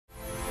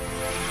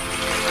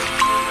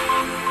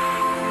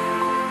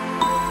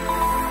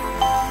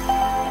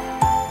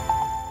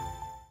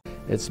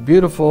It's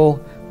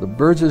beautiful. The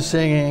birds are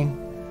singing.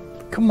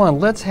 Come on,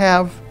 let's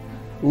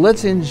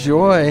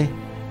enjoy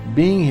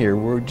being here.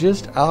 We're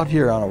just out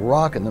here on a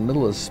rock in the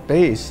middle of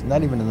space,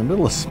 not even in the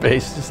middle of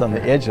space, just on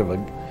the edge of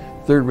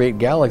a third-rate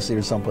galaxy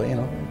or something, you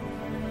know.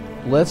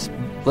 Let's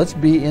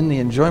be in the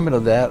enjoyment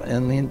of that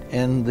and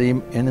in the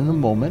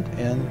moment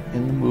and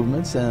in the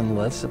movements, and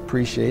let's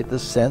appreciate the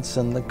scents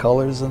and the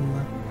colors and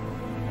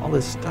all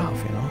this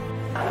stuff, you know.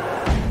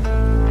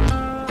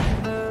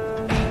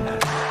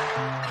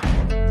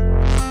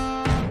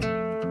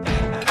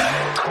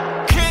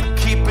 Can't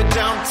keep it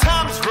down,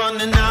 time's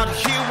running out.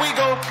 Here we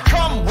go.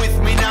 Come with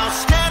me now.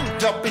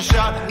 Stand up and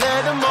shout.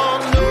 Let them all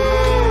know.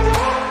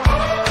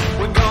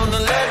 We're gonna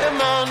let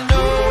them all know.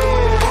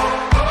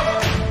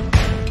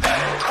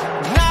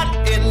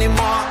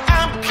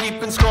 I'm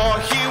keeping score,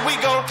 here we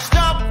go.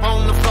 Stop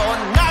on the floor,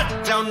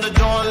 knock down the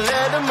door.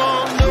 Let them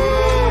all know.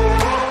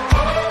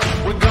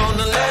 We're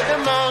gonna let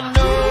them all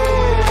know.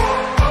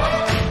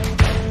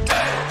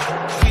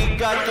 We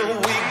got the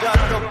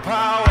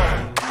power.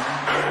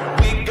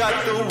 We got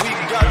the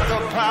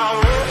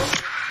power.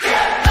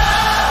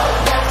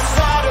 Let's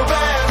start a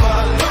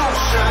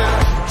revolution.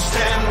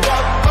 Stand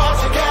up all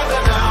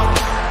together now.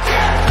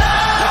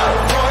 One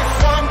voice,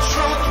 one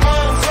truth,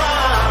 one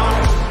sound.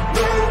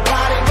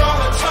 Nobody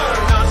gonna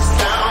turn us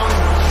down.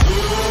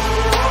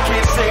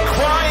 Can't stay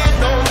quiet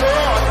no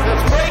more.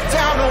 Let's break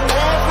down the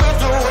walls with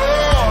the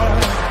roar.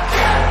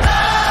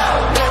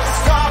 Let's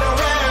start a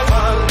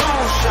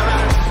revolution.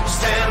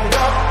 Stand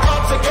up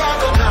all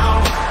together now.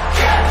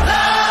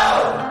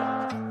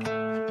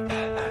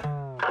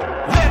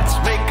 Let's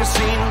make a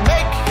scene,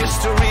 make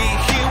history.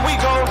 Here we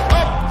go.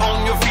 Up on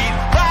your feet,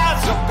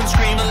 rise up and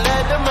scream and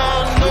let them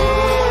all know.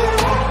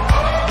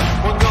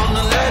 We're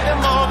gonna let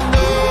them all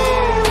know.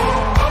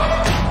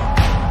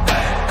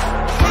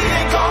 We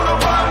ain't gonna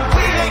run,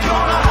 we ain't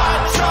gonna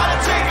hide. Try to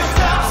take us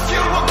down,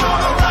 still we're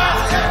gonna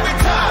rise every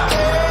time.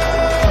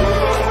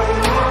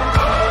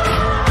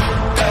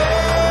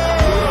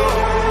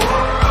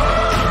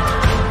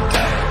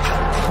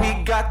 We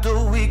got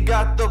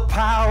the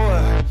power.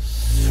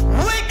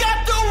 We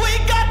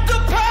got the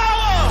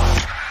power.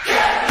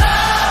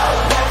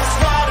 Let's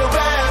start a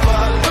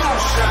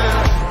revolution.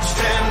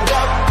 Stand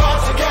up all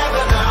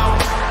together now.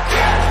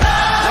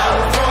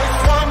 One voice,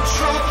 one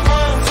truth,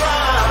 one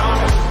sound.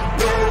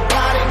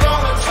 Nobody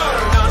gonna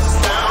turn us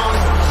down.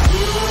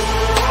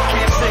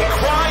 Can't stay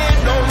quiet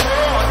no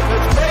more.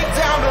 Let's break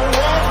down the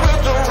walls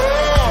with the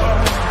roar.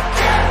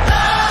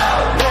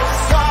 Let's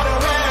start a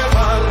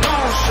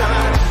revolution.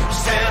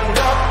 Stand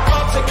up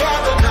all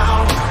together now.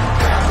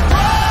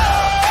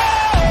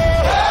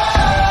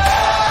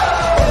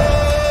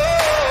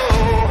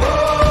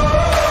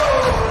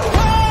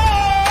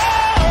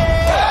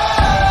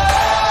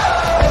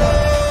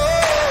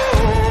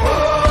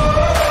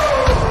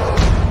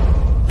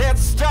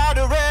 Let's start a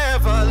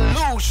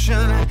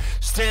revolution.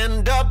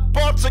 Stand up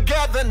all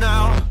together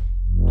now.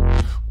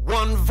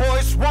 One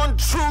voice, one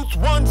truth,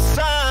 one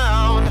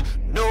sound.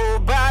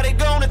 Nobody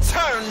gonna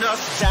turn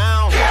us down.